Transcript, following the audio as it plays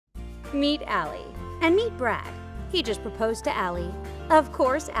Meet Allie. And meet Brad. He just proposed to Allie. Of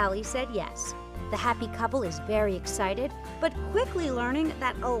course, Allie said yes. The happy couple is very excited, but quickly learning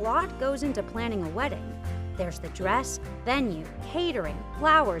that a lot goes into planning a wedding. There's the dress, venue, catering,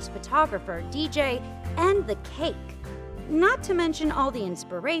 flowers, photographer, DJ, and the cake. Not to mention all the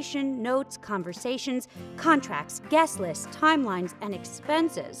inspiration, notes, conversations, contracts, guest lists, timelines, and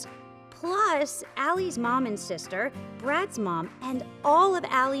expenses. Plus, Allie's mom and sister, Brad's mom, and all of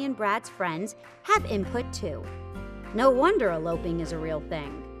Allie and Brad's friends have input too. No wonder eloping is a real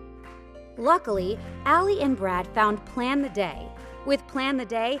thing. Luckily, Allie and Brad found Plan the Day. With Plan the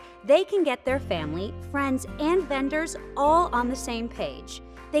Day, they can get their family, friends, and vendors all on the same page.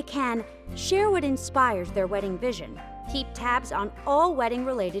 They can share what inspires their wedding vision, keep tabs on all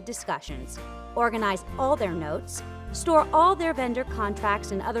wedding-related discussions, organize all their notes, store all their vendor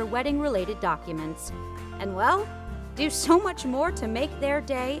contracts and other wedding-related documents, and, well, do so much more to make their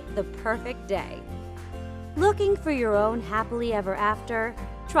day the perfect day. Looking for your own happily ever after?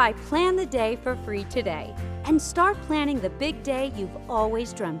 Try Plan the Day for free today and start planning the big day you've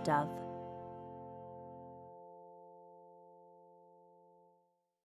always dreamt of.